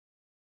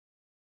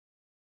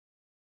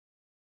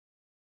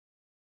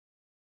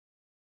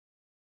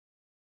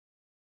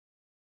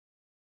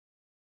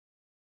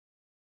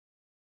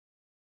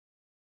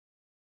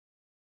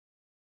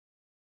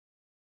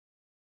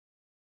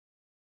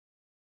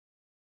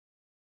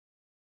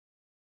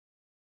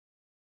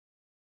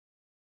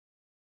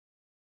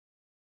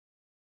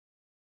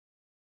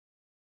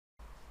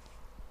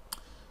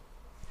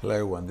Hello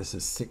everyone, this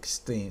is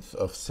 16th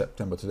of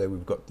September. Today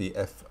we've got the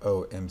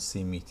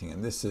FOMC meeting,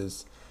 and this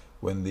is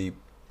when the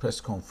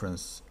press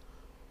conference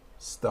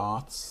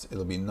starts.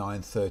 It'll be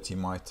 9:30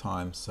 my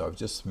time, so I've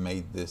just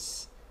made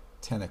this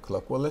 10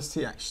 o'clock. Well, let's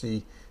see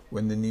actually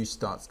when the news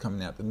starts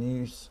coming out. The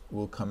news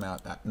will come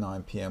out at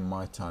 9 p.m.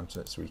 my time,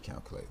 so let's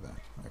recalculate that.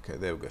 Okay,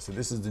 there we go. So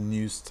this is the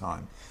news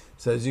time.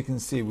 So as you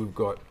can see, we've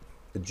got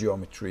the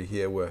geometry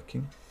here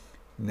working.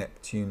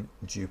 Neptune,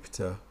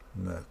 Jupiter,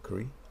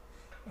 Mercury.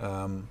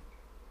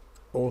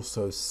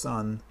 Also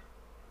Sun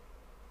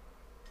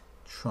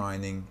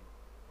trining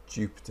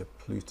Jupiter,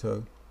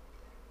 Pluto,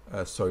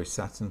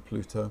 Saturn,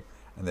 Pluto,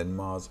 and then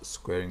Mars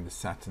squaring the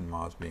Saturn,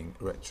 Mars being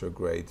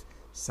retrograde,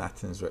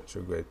 Saturn's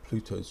retrograde,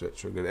 Pluto's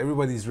retrograde,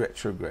 everybody's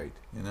retrograde,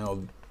 you know,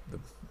 all the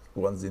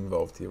ones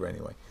involved here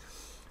anyway.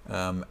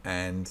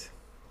 And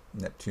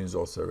Neptune's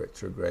also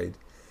retrograde.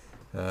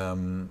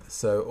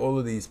 So all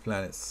of these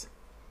planets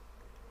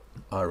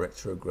are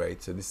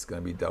retrograde, so this is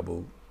going to be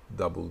double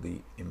the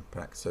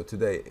impact. So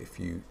today, if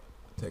you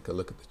take a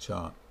look at the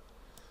chart,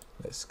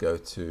 let's go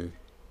to,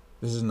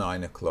 this is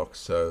 9 o'clock,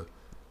 so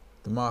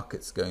the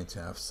market's going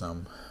to have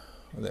some,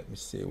 let me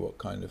see what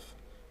kind of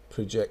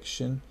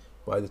projection.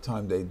 By the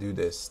time they do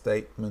their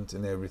statement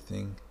and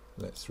everything,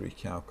 let's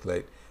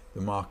recalculate,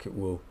 the market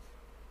will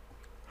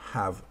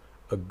have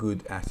a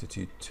good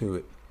attitude to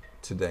it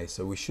today.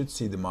 So we should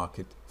see the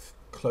market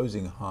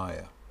closing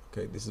higher.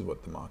 Okay, this is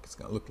what the market's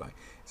going to look like.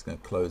 It's going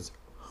to close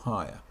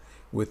higher,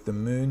 with the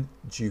Moon,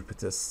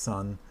 Jupiter,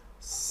 Sun,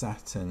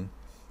 Saturn,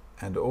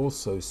 and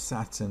also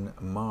Saturn,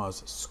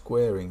 Mars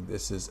squaring.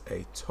 This is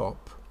a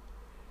top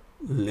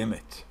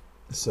limit.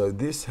 So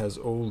this has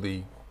all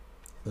the,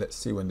 let's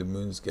see when the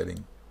Moon's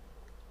getting,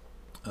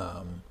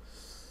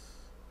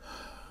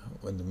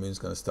 when the Moon's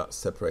going to start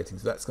separating.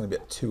 So that's going to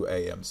be at 2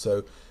 a.m.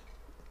 So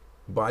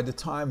by the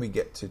time we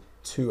get to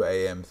 2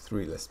 a.m.,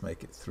 let's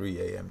make it 3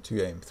 a.m., 2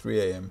 a.m.,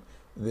 3 a.m.,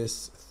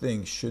 this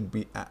thing should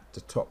be at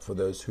the top for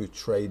those who are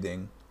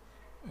trading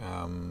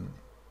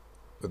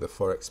with a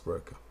forex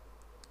broker.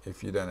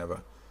 If you don't have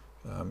a,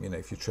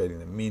 if you're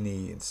trading a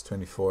mini, it's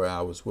 24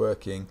 hours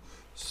working.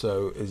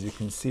 So as you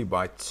can see,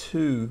 by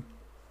 2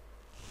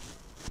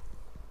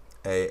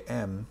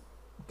 a.m.,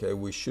 okay,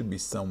 we should be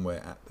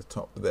somewhere at the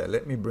top there.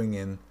 Let me bring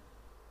in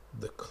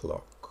the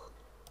clock.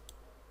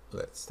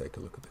 Let's take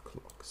a look at the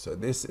clock. So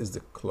this is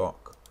the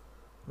clock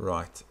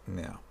right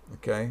now.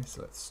 Okay,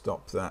 so let's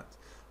stop that.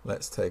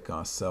 Let's take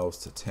ourselves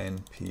to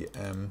 10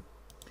 p.m.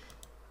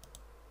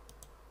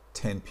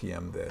 10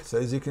 p.m. there. So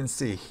as you can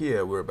see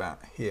here, we're about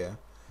here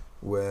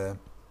where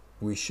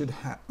we should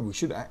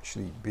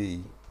actually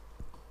be,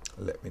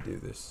 let me do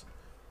this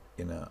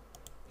in a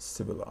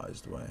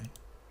civilized way.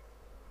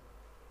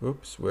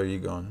 Oops, where are you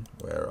gone?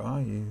 Where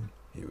are you?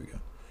 Here we go.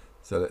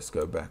 So let's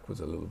go backwards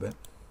a little bit.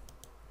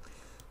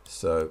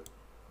 So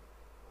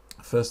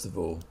first of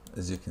all,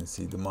 as you can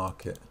see, the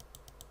market,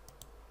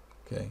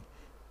 okay,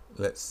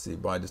 let's see,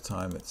 by the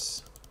time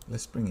it's,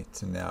 let's bring it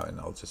to now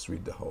and I'll just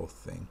read the whole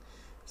thing.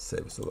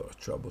 Save us a lot of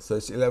trouble. So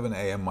it's 11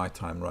 a.m. my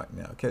time right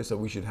now. Okay, so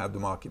we should have the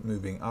market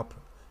moving up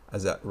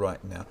as at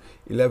right now.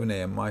 11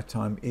 a.m. my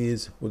time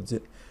is, what is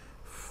it,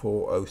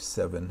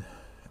 4:07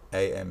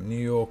 a.m. New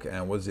York,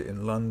 and was it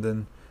in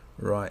London?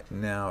 Right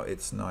now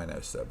it's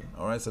 9:07.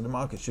 All right, so the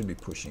market should be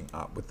pushing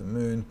up with the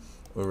Moon,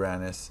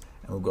 Uranus,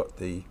 and we've got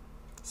the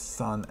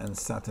Sun and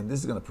Saturn. This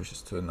is going to push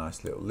us to a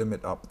nice little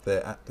limit up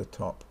there at the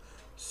top.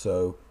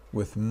 So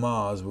with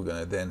Mars, we're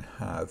going to then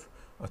have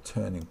a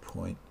turning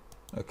point.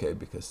 Okay,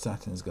 because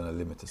Saturn's going to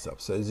limit us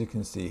up. So as you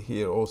can see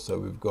here also,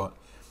 we've got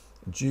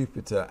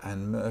Jupiter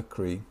and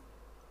Mercury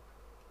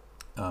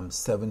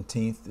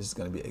 17th. This is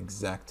going to be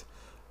exact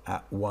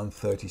at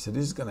 1:30. So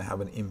this is going to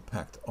have an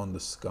impact on the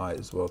sky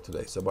as well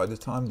today. So by the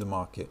time the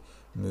market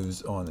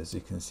moves on, as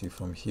you can see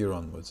from here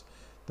onwards,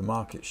 the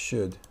market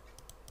should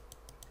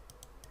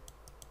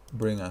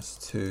bring us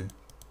to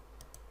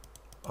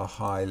a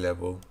high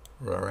level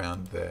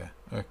around there.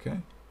 Okay,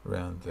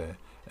 around there.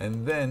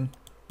 And then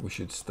we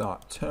should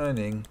start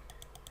turning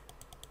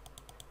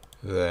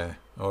there.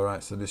 All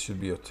right, so this should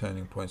be your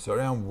turning point. So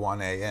around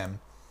 1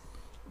 a.m.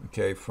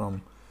 okay,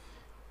 from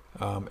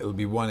it'll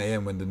be 1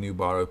 a.m. when the new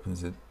bar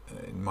opens it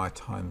in my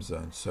time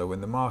zone. So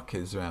when the market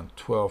is around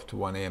 12 to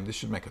 1 a.m., this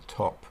should make a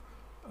top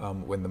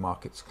when the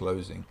market's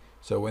closing.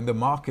 So when the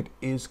market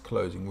is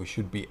closing, we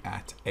should be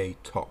at a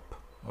top.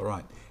 All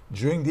right,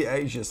 during the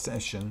Asia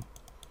session,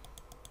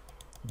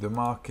 the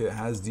market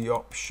has the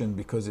option,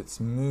 because it's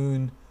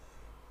Moon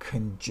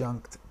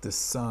conjunct the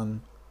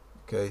Sun.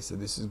 Okay, so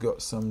this has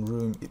got some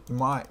room. It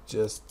might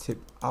just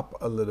tip up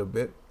a little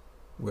bit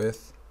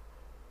with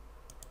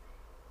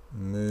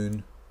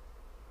Moon.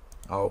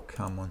 Oh,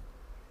 come on.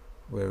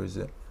 Where is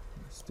it?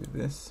 Let's do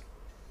this.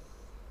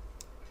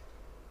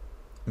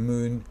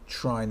 Moon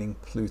trining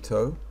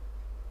Pluto.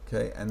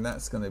 Okay, and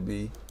that's going to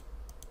be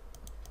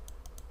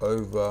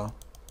over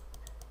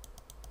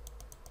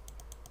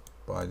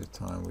by the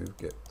time we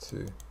get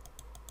to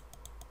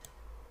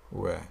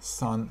where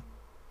Sun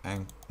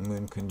and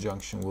Moon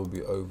conjunction will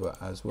be over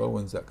as well.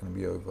 When's that going to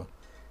be over?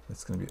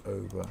 That's going to be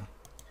over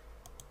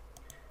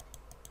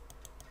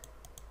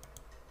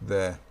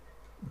there.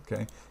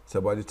 Okay,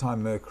 so by the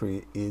time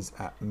Mercury is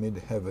at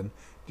midheaven,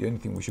 the only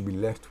thing we should be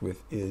left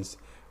with is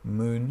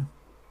Moon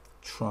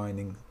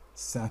trining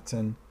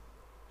Saturn,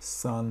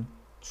 Sun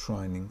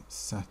trining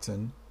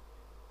Saturn.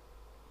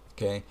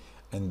 Okay,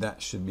 and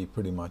that should be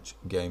pretty much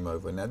game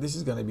over. Now this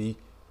is going to be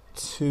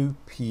 2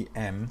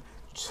 p.m.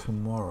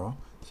 tomorrow,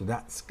 so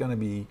that's going to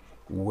be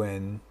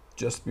when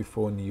just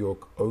before New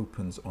York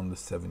opens on the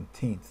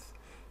 17th.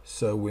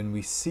 So when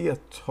we see a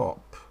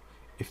top,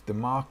 if the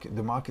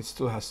market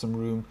still has some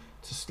room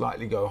to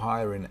slightly go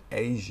higher in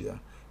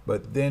Asia,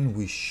 but then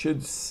we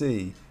should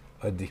see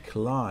a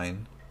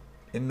decline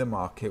in the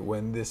market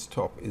when this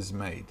top is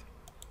made.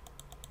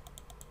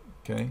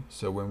 Okay,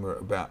 so when we're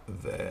about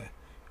there,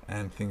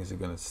 and things are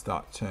going to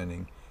start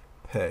turning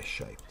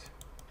pear-shaped.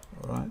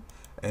 All right,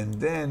 and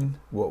then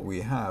what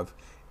we have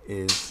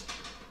is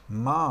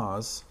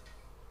Mars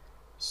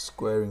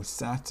squaring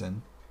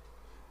Saturn,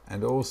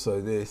 and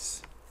also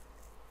this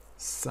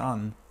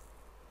Sun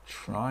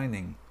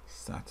trining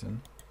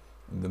Saturn,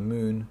 and the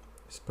Moon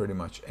is pretty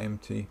much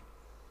empty,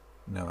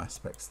 no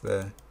aspects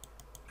there,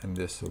 and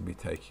this will be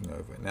taking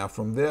over. Now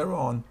from there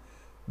on,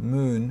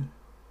 Moon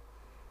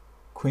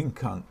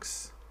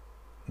quincunx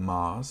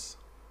Mars.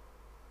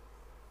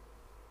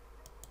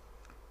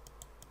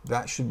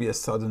 That should be a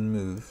sudden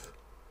move.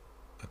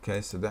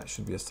 Okay, so that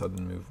should be a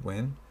sudden move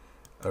when?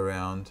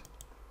 Around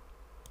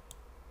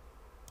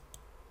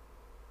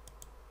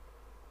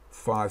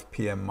 5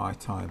 p.m. my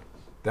time.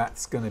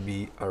 That's going to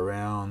be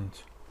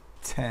around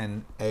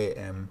 10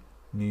 a.m.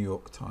 New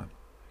York time.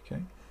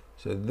 Okay,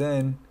 so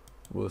then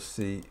we'll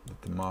see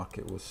that the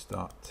market will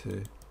start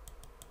to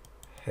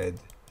head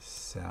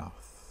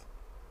south.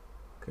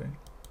 Okay,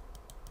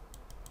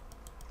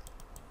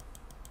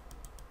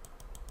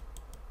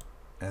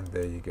 and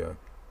there you go.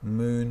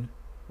 Moon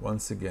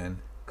once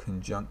again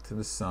conjunct to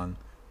the Sun,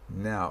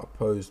 now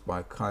opposed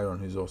by Chiron,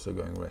 who's also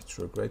going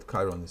retrograde.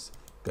 Chiron is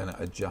going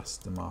to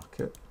adjust the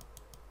market,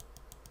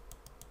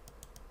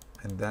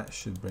 and that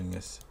should bring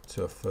us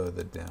to a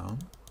further down.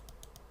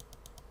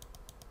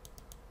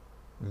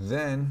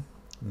 Then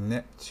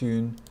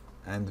Neptune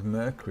and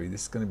Mercury.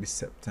 This is going to be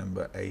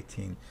September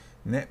 18.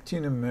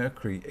 Neptune and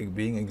Mercury,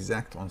 being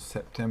exact on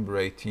September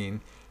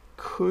 18,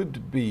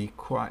 could be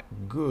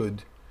quite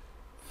good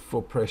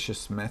for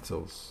precious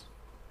metals.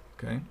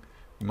 Okay,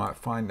 we might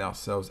find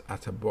ourselves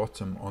at a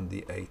bottom on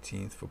the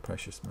 18th for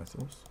precious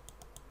metals.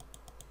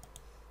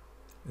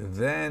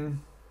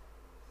 Then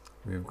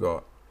we've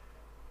got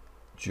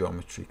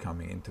geometry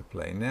coming into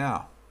play.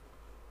 Now,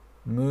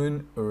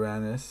 Moon,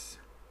 Uranus,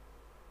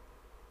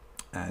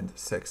 and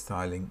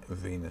sextiling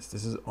Venus.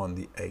 This is on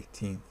the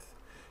 18th.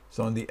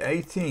 So on the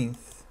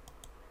 18th,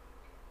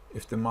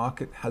 if the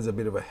market has a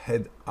bit of a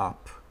head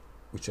up,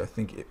 which I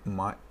think it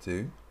might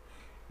do,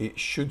 it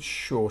should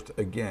short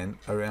again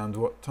around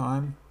what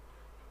time?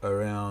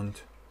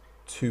 Around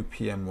 2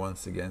 p.m.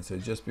 once again, so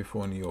just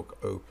before New York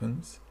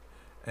opens.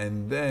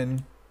 And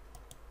then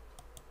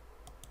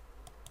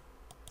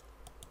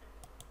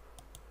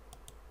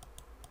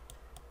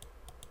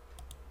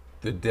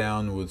the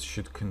downwards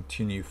should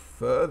continue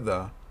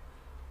further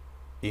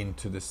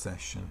into the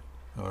session.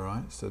 All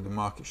right, so the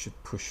market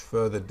should push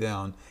further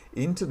down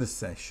into the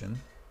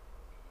session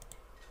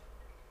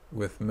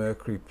with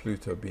Mercury,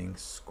 Pluto being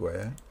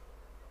square,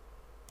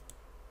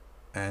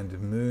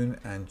 and Moon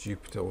and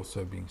Jupiter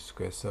also being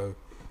square. So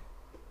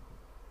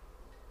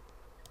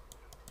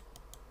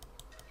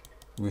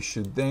we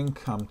should then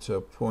come to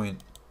a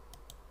point.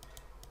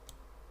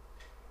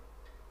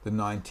 The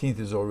 19th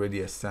is already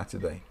a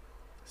Saturday.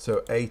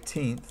 So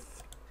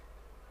 18th,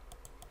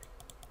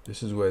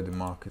 this is where the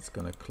market's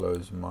going to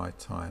close my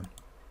time,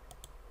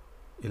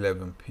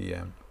 11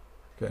 p.m.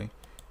 Okay,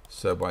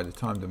 so by the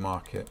time the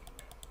market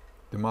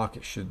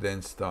should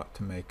then start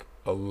to make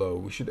a low.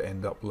 We should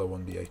end up low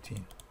on the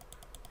 18th.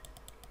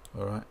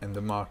 All right, and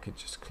the market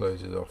just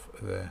closes off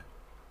there.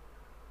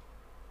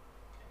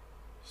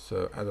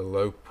 So at a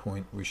low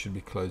point, we should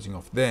be closing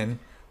off. Then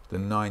the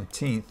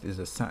 19th is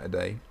a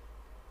Saturday.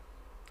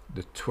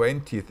 The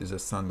 20th is a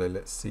Sunday.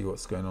 Let's see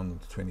what's going on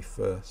the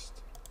 21st.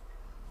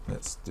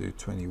 Let's do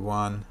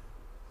 21,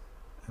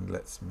 and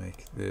let's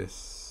make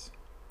this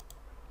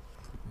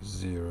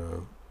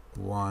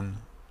 01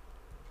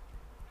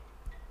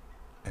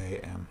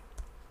 a.m.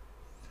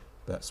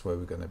 That's where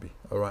we're going to be.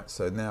 All right,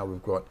 so now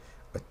we've got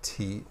a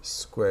T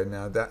square.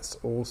 Now that's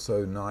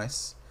also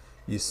nice.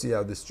 You see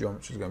how this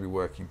geometry is going to be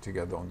working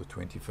together on the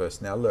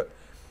 21st. Now look,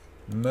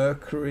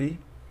 Mercury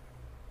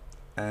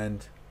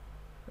and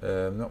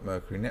not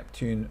Mercury,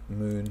 Neptune,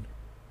 Moon,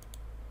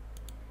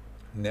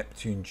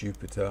 Neptune,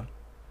 Jupiter,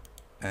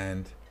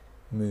 and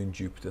Moon,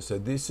 Jupiter. So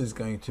this is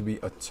going to be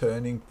a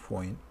turning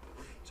point.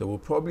 So we'll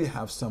probably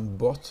have some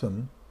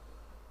bottom.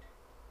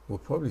 We'll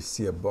probably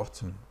see a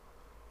bottom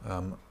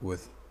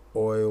with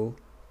oil,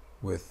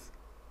 with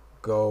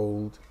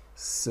gold,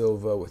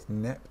 silver, with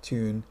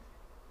Neptune,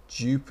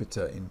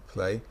 Jupiter in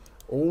play.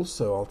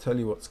 Also, I'll tell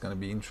you what's going to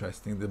be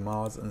interesting, the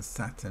Mars and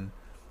Saturn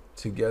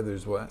together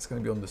as well. That's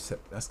going to be on the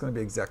that's going to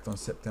be exact on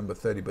September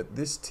 30. But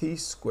this T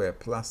square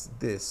plus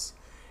this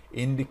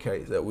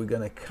indicates that we're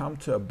going to come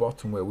to a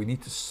bottom where we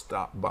need to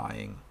start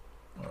buying.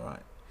 All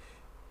right.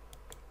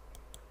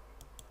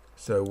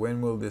 So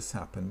when will this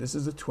happen? This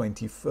is the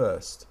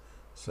 21st.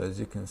 So as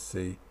you can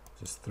see,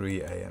 it's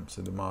 3 a.m.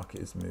 So the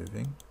market is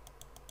moving.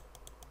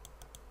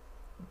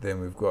 Then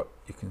we've got,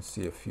 you can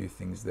see a few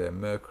things there.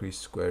 Mercury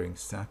squaring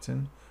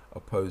Saturn,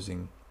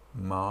 opposing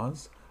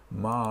Mars.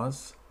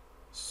 Mars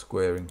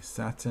squaring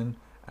Saturn,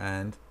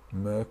 and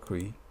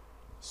Mercury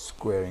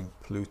squaring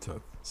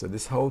Pluto. So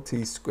this whole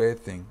T-square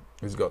thing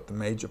has got the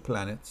major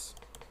planets,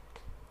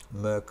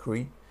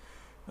 Mercury,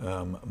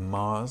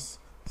 Mars,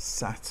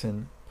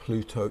 Saturn,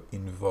 Pluto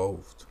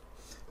involved.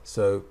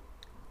 So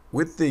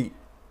with the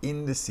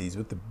indices,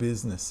 with the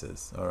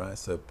businesses, all right,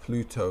 so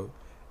Pluto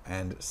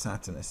and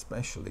Saturn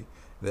especially,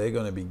 they're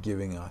going to be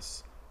giving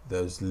us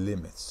those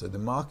limits. So the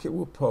market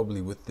will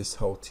probably, with this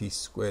whole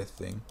T-square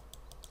thing,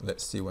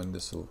 let's see when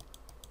this will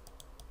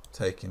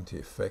take into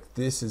effect.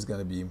 This is going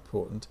to be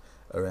important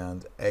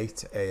around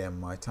 8 a.m.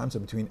 my time. So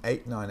between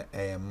 8 and 9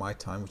 a.m. my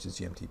time, which is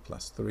GMT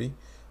plus 3,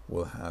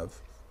 we'll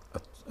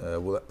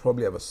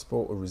probably have a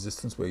support or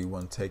resistance where you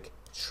want to take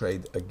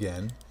trade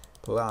again.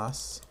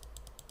 Plus,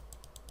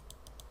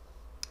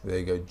 there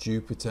you go,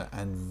 Jupiter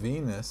and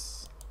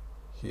Venus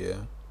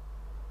here.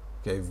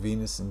 Okay,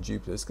 Venus and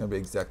Jupiter, it's going to be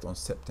exact on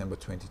September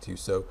 22.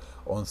 So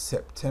on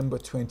September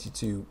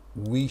 22,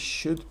 we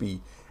should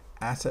be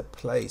at a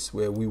place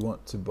where we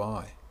want to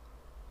buy.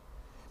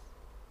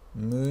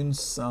 Moon,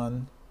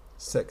 Sun,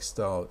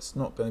 sextile, it's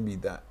not going to be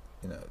that,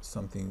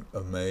 something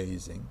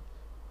amazing,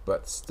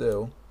 but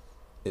still,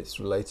 it's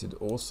related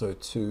also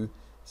to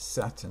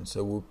Saturn.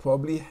 So we'll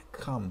probably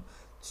come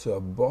to a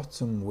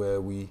bottom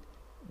where we're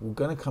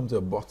going to come to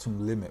a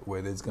bottom limit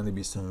where there's going to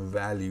be some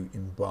value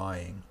in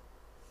buying.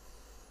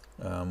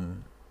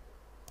 And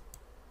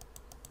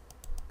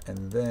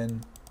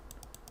then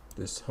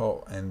let's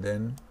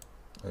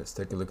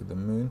take a look at the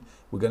moon.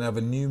 We're going to have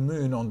a new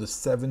moon on the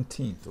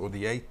 17th or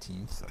the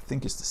 18th. I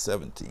think it's the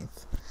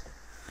 17th.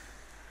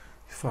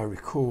 If I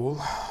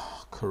recall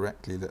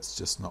correctly, let's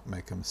just not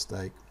make a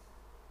mistake.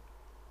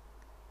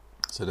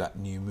 So that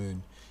new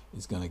moon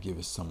is going to give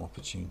us some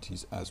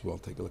opportunities as well.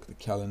 Take a look at the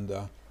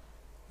calendar.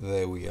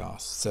 There we are,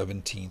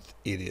 17th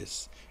it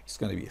is. It's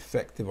going to be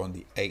effective on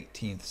the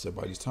 18th. So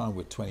by the time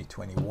we're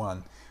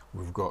 2021,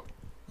 we've got,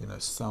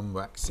 some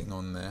waxing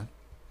on there.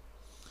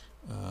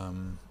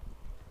 And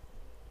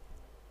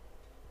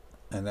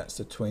that's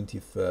the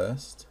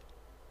 21st.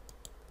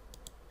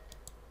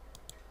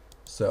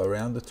 So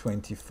around the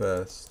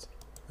 21st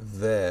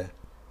there,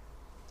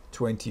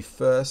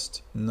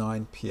 21st,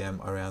 9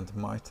 p.m. around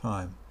my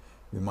time,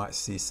 we might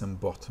see some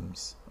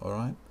bottoms, all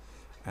right?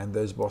 And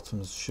those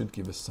bottoms should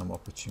give us some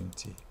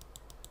opportunity.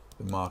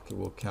 The market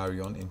will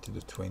carry on into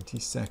the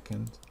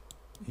 22nd,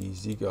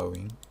 easy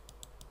going,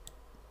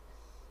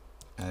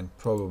 and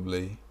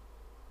probably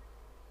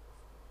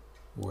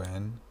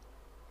when,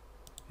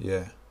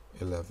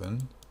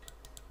 11,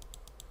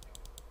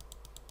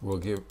 it'll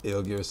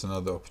give us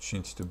another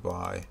opportunity to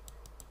buy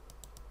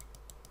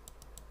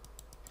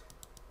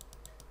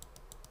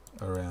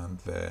around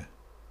there.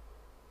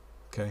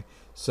 Okay,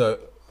 so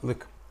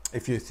look,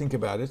 if you think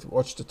about it,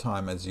 watch the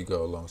time as you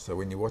go along. So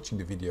when you're watching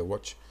the video,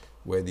 watch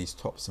where these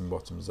tops and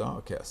bottoms are.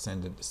 Okay,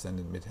 ascendant,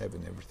 descendant,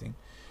 midheaven, everything,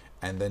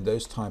 and then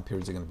those time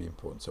periods are going to be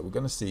important. So we're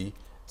going to see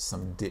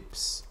some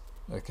dips,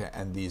 okay,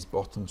 and these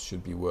bottoms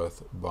should be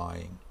worth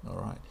buying. All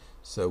right,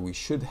 so we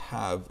should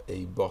have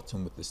a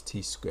bottom with this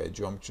T-square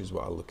geometry is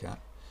what I'll look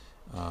at,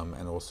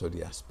 and also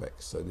the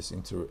aspects. So this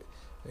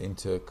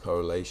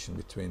intercorrelation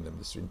between them,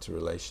 this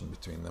interrelation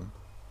between them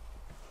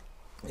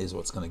is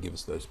what's going to give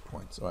us those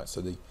points. All right,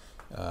 so the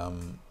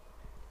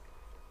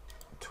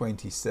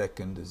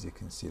 22nd, as you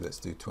can see, let's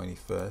do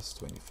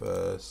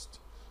 21st,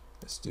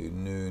 let's do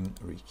noon,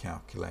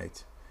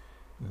 recalculate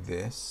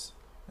this,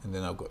 and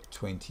then I've got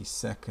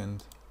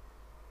 22nd.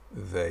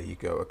 There you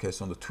go. Okay,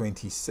 so on the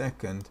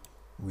 22nd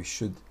we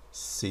should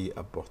see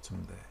a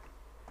bottom there.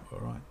 All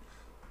right,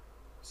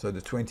 so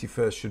the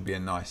 21st should be a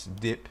nice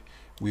dip.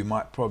 We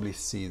might probably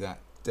see that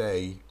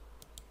day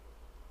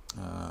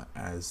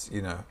as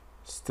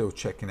still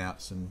checking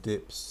out some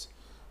dips.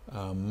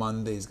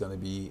 Monday is going to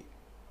be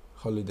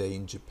holiday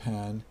in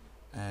Japan,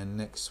 and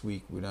next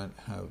week we don't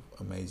have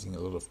a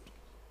lot of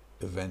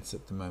events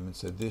at the moment,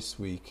 so this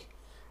week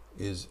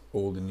is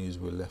all the news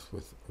we're left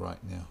with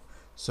right now.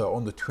 So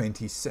on the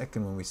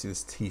 22nd, when we see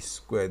this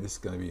T-square, this is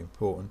going to be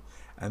important,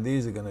 and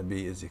these are going to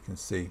be, as you can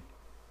see,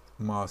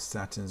 Mars,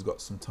 Saturn's got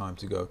some time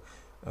to go.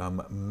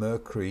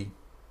 Mercury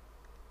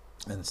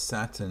and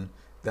Saturn,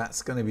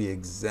 that's going to be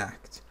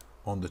exact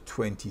on the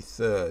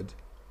 23rd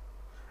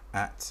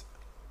at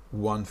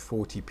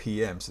 1:40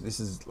 p.m. So this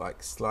is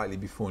like slightly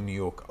before New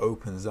York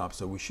opens up,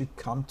 so we should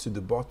come to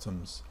the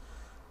bottoms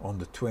on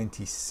the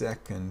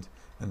 22nd,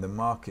 and the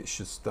market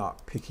should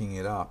start picking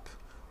it up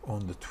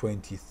on the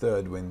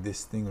 23rd when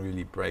this thing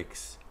really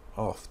breaks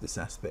off, this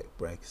aspect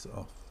breaks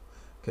off.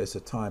 Okay, so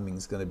timing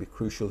is going to be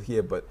crucial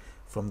here, but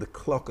from the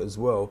clock as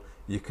well,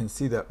 you can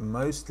see that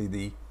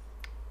mostly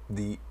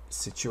the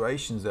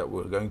situations that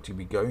we're going to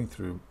be going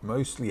through,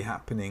 mostly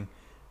happening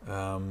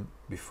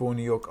before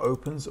New York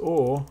opens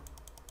or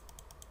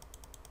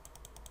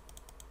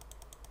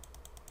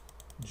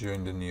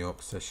during the New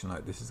York session.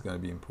 Like this is going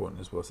to be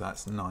important as well. So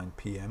that's 9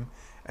 p.m,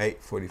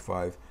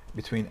 8:45,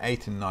 between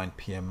 8 and 9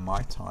 p.m.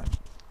 my time.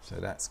 So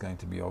that's going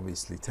to be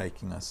obviously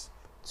taking us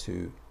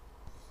to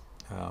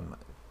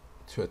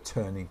a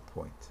turning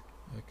point.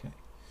 Okay,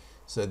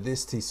 so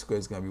this T-square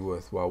is going to be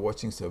worthwhile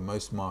watching. So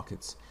most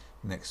markets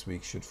next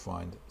week should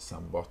find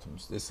some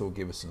bottoms. This will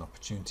give us an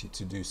opportunity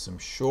to do some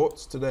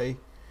shorts today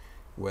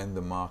when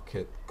the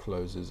market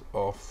closes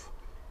off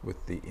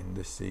with the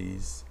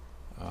indices,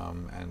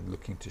 and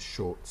looking to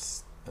short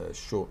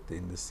the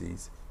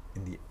indices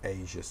in the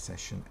Asia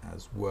session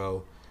as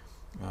well.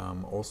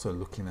 Also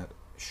looking at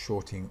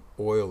shorting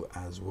oil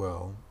as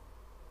well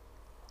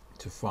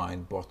to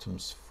find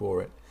bottoms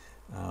for it.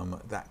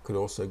 That could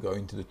also go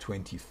into the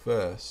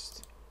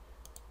 21st.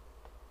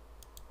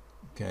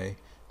 Okay,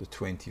 the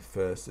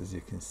 21st, as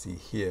you can see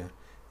here,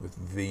 with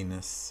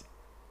Venus,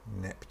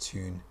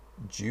 Neptune,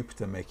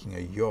 Jupiter making a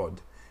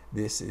yod.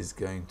 This is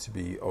going to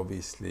be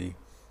obviously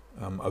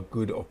a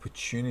good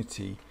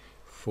opportunity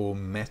for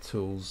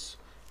metals.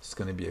 It's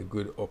going to be a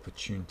good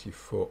opportunity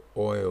for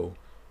oil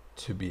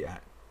to be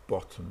at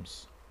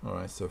bottoms. All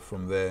right, so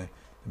from there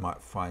they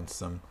might find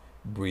some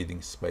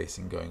breathing space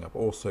in going up.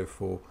 Also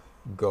for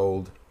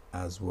gold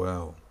as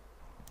well.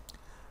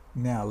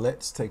 Now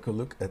let's take a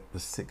look at the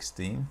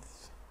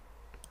 16th.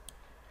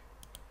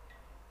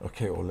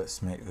 Okay, or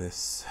let's make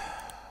this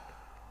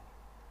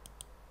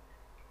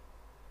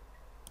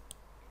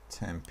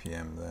 10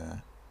 p.m.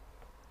 there.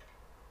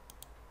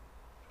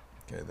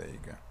 Okay, there you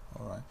go.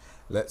 All right,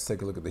 let's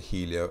take a look at the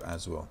helio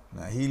as well.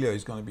 Now helio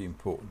is going to be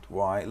important.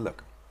 Why?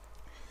 Look,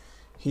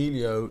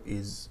 helio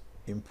is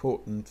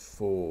important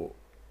for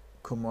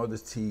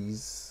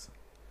commodities,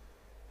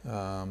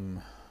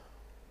 and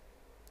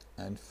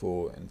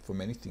for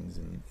many things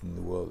in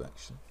the world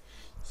actually.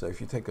 So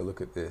if you take a look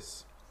at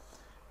this,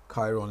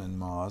 Chiron and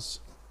Mars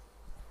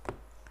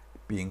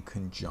being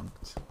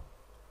conjunct,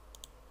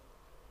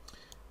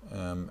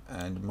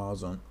 and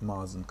Mars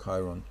and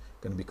Chiron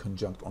going to be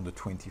conjunct on the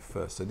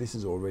 21st. So this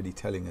is already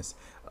telling us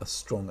a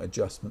strong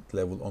adjustment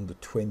level on the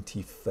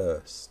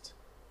 21st,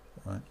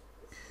 right?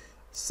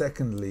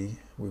 Secondly,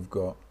 we've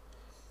got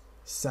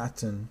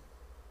Saturn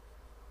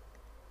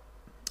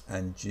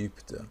and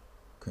Jupiter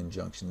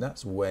conjunction.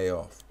 That's way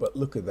off, but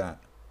look at that.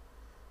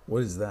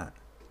 What is that?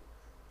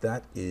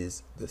 That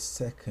is the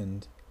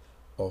 2nd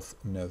of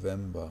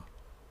November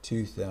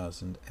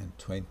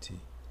 2020.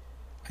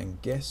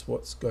 And guess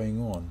what's going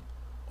on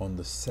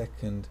the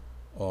 2nd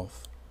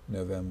of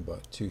November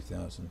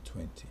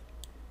 2020?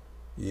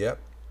 Yep,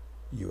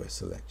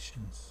 US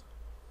elections.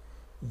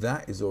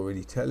 That is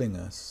already telling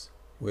us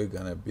we're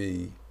going to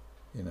be,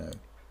 you know,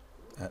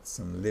 at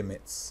some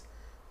limits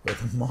where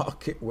the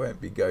market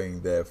won't be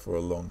going there for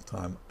a long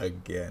time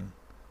again.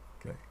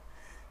 Okay,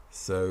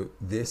 so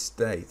this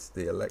date,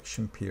 the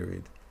election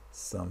period,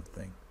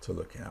 something to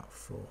look out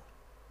for.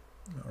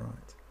 All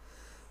right,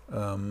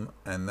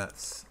 and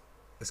that's,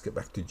 let's get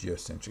back to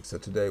geocentric. So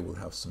today we'll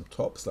have some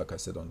tops, like I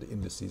said, on the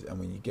indices, and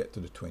when you get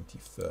to the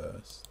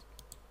 21st,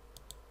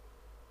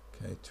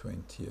 okay,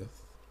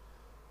 20th,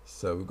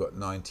 so we've got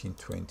 19,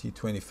 20,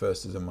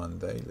 21st is a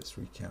Monday. Let's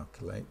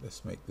recalculate.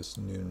 Let's make this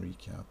noon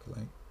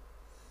recalculate.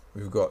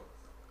 We've got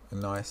a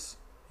nice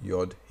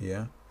yod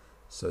here,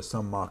 so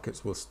some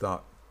markets will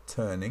start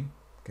turning.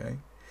 Okay,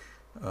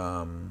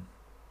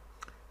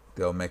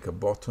 they'll make a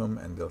bottom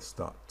and they'll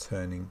start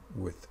turning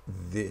with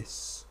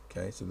this.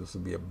 Okay, so this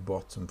will be a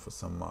bottom for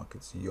some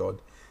markets.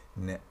 Yod,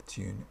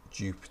 Neptune,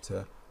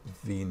 Jupiter,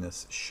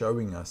 Venus,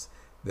 showing us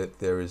that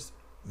there is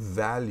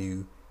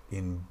value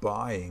in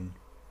buying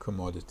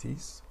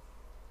commodities.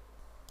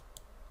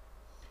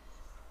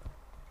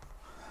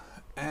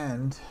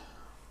 And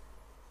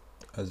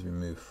as we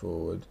move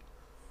forward,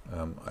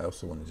 I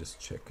also want to just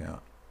check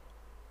out,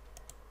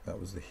 that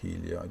was the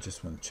helio. I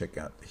just want to check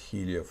out the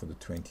helio for the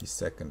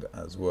 22nd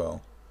as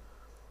well,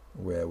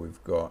 where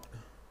we've got,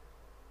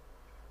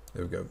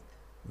 there we go,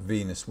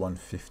 Venus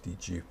 150,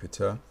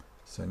 Jupiter.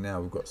 So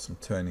now we've got some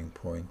turning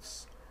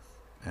points,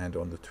 and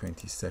on the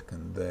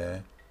 22nd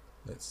there,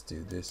 let's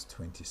do this,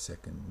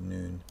 22nd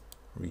noon,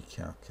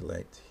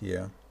 recalculate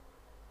here.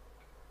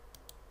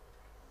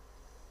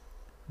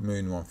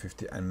 Moon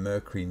 150 and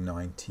Mercury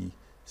 90,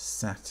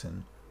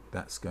 Saturn,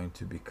 that's going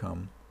to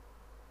become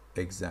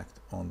exact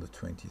on the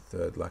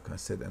 23rd, like I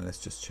said. And let's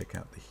just check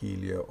out the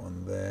helio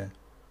on there.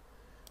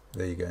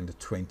 There you go, in the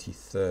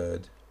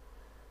 23rd,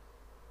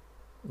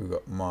 we've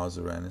got Mars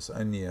Uranus,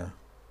 only a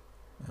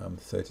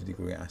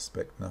 30-degree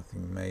aspect,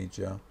 nothing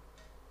major.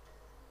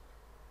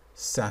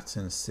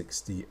 Saturn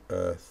 60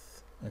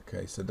 Earth.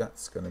 Okay, so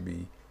that's going to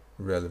be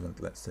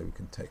relevant. Let's say we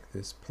can take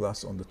this.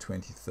 Plus on the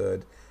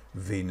 23rd,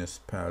 Venus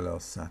parallel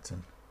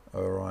Saturn.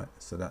 All right,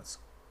 so that's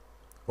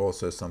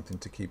also something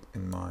to keep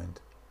in mind.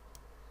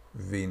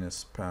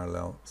 Venus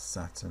parallel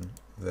Saturn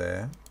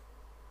there,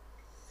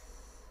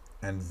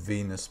 and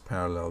Venus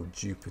parallel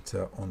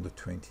Jupiter on the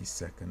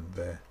 22nd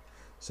there.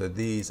 So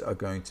these are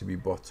going to be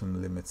bottom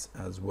limits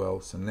as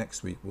well. So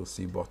next week we'll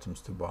see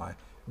bottoms to buy.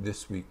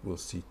 This week we'll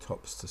see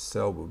tops to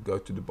sell. We'll go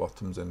to the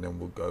bottoms and then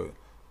we'll go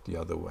the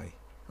other way.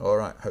 All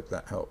right, hope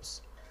that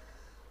helps.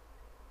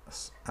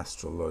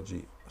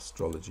 Astrology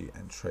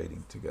and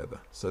trading together.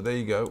 So there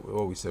you go. We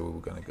always said we were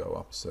going to go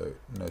up, so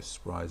no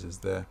surprises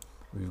there.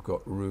 We've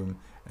got room,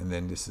 and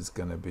then this is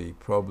going to be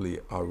probably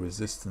our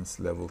resistance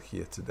level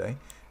here today.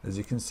 As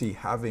you can see,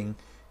 having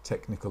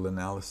technical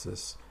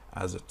analysis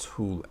as a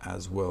tool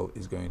as well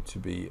is going to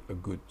be a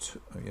good,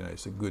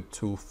 it's a good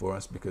tool for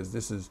us, because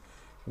this is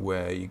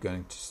where you're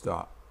going to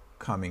start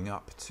coming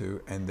up to,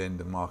 and then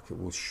the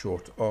market will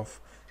short off.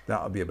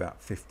 That'll be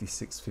about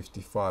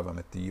 56.55. I'm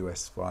at the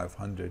US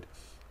 500.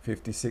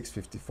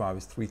 56.55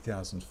 is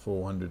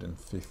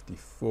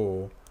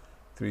 3,454.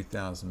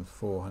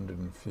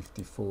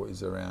 3,454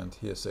 is around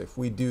here. So if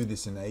we do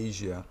this in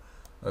Asia,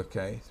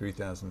 okay,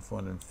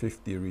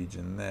 3,450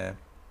 region there.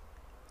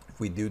 If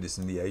we do this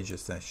in the Asia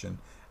session,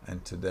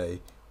 and today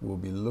we'll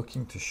be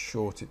looking to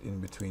short it in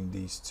between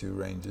these two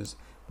ranges,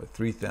 but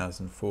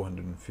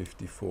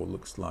 3,454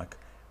 looks like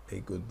a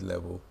good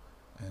level,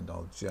 and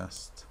I'll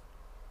just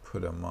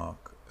put a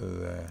mark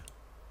there.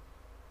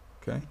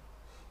 Okay,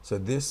 so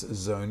this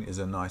zone is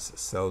a nice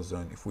sell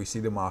zone. If we see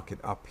the market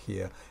up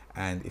here,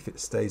 and if it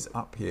stays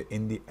up here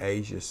in the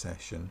Asia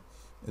session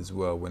as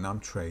well, when I'm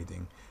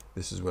trading,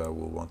 this is where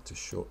we'll want to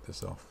short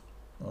this off.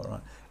 All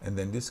right, and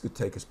then this could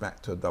take us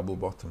back to a double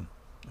bottom.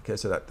 Okay,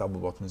 so that double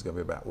bottom is going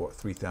to be about what,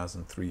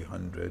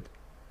 3,300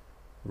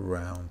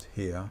 round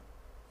here.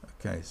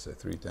 Okay, so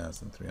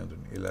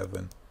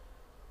 3,311,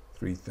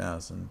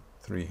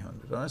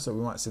 3,300. All right, so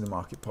we might see the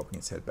market popping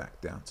its head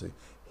back down to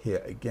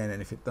here again, and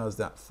if it does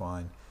that,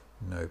 fine,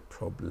 no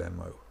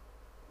problemo.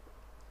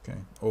 Okay,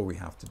 all we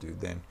have to do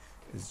then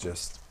is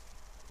just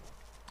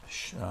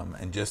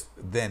and just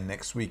then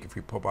next week, if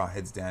we pop our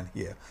heads down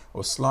here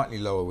or slightly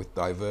lower with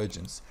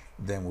divergence,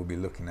 then we'll be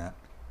looking at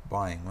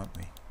buying, won't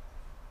we?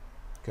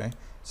 Okay,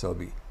 so it'll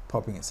be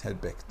popping its head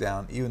back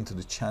down. Even to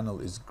the channel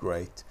is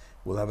great.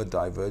 We'll have a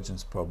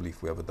divergence probably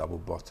if we have a double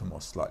bottom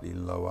or slightly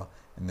lower,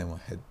 and then we'll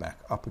head back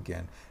up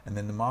again. And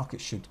then the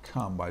market should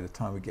come, by the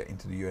time we get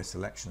into the US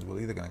elections, we're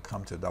either going to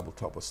come to a double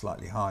top or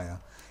slightly higher.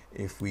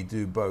 If we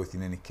do both,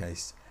 in any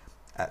case,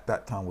 at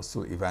that time we'll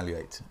still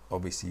evaluate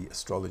obviously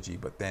astrology,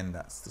 but then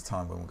that's the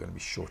time when we're going to be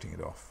shorting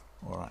it off.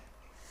 All right,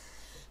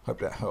 hope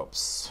that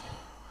helps.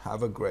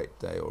 Have a great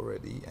day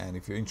already, and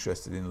if you're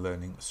interested in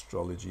learning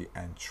astrology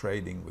and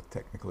trading with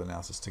technical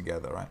analysis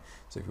together, right,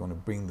 so if you want to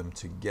bring them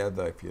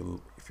together, if you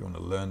want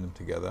to learn them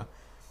together,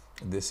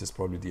 this is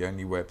probably the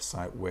only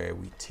website where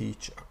we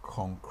teach a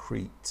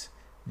concrete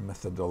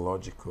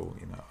methodological,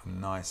 a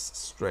nice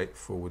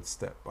straightforward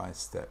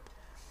step-by-step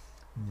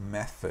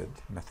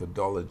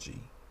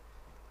methodology,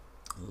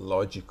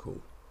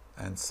 logical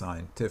and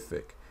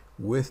scientific,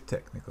 with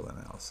technical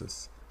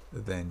analysis.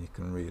 Then you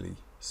can really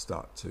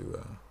start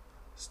to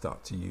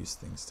use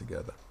things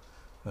together,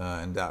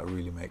 and that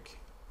really make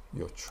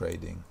your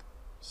trading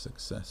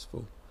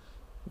successful.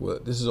 Well,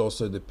 this is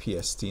also the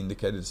PST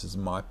indicator. This is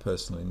my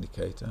personal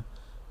indicator.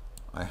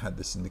 I had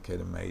this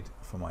indicator made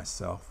for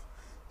myself,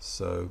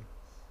 so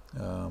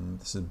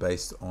this is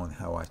based on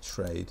how I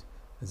trade.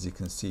 As you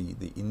can see,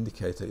 the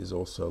indicator is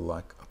also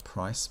like a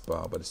price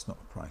bar, but it's not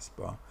a price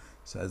bar.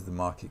 So as the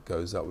market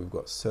goes up, we've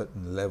got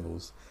certain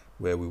levels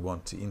where we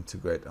want to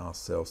integrate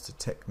ourselves to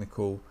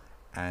technical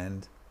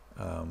and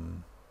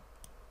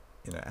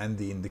and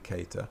the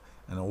indicator,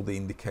 and all the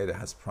indicator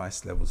has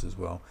price levels as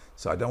well.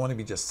 So I don't want to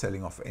be just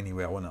selling off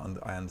anywhere.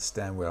 I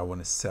understand where I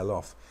want to sell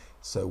off.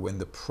 So when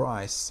the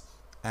price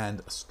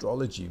and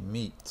astrology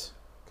meet,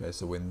 okay,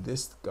 so when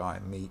this guy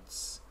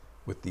meets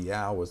with the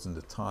hours and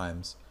the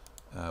times,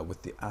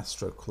 with the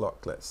Astro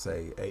clock, let's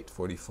say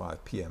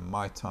 8:45 p.m.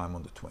 my time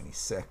on the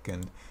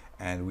 22nd,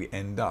 and we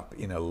end up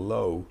in a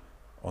low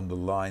on the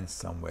line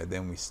somewhere,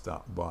 then we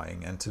start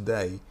buying. And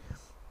today,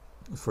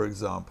 for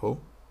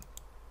example,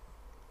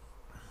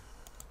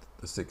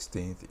 the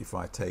 16th, if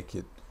I take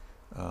it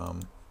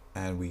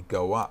and we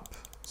go up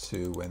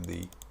to when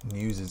the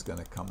news is going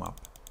to come up,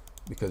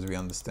 because we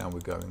understand we're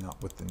going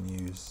up with the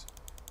news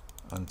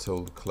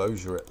until the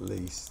closure at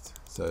least.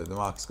 So the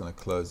market's going to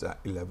close at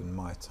 11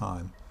 my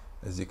time.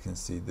 As you can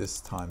see, this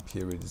time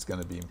period is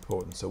going to be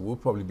important. So we'll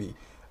probably be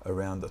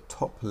around the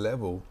top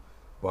level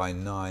by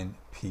 9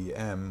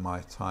 p.m. my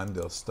time.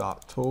 They'll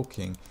start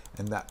talking,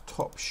 and that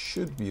top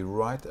should be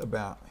right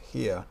about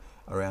here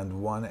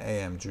around 1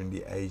 a.m. during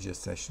the Asia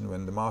session.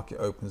 When the market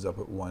opens up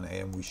at 1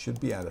 a.m. we should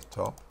be at a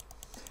top,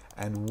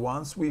 and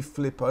once we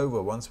flip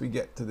over, once we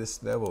get to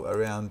this level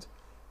around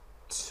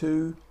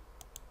 2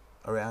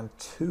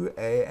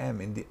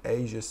 a.m. in the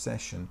Asia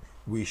session,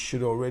 we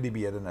should already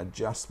be at an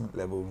adjustment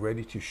level,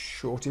 ready to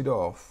short it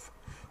off,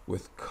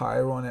 with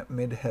Chiron at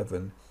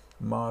midheaven,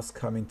 Mars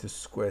coming to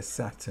square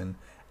Saturn,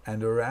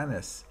 and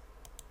Uranus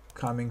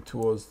coming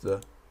towards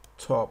the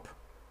top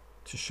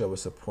to show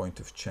us a point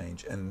of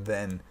change. And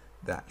then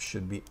that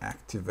should be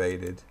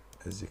activated,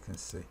 as you can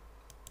see.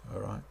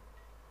 All right,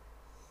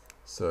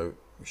 so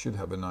we should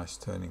have a nice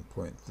turning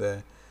point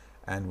there.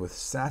 And with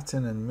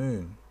Saturn and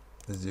Moon,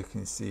 as you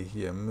can see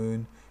here,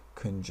 Moon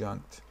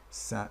conjunct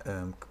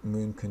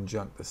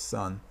the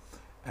Sun,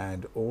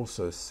 and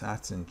also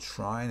Saturn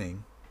trining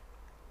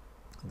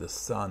the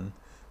Sun,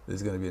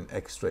 there's going to be an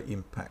extra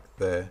impact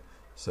there.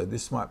 So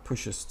this might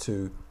push us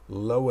to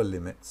lower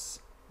limits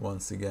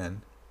once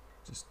again,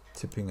 just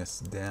tipping us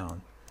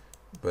down.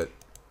 But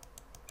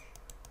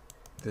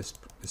this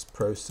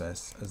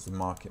process, as the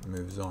market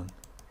moves on,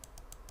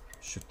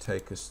 should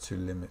take us to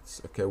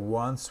limits. Okay,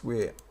 once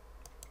we're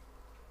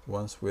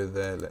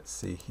there, let's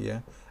see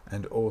here.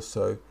 And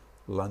also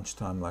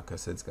lunchtime, like I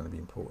said, is going to be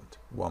important,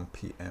 1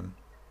 p.m.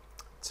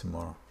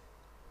 tomorrow.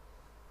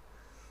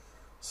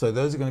 So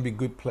those are going to be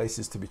good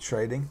places to be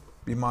trading.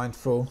 Be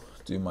mindful,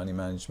 do money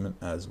management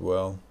as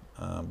well,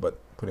 but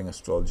putting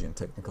astrology and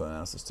technical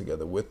analysis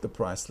together with the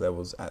price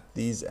levels at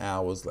these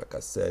hours, like I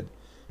said,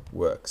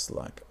 works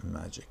like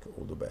magic.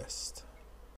 All the best.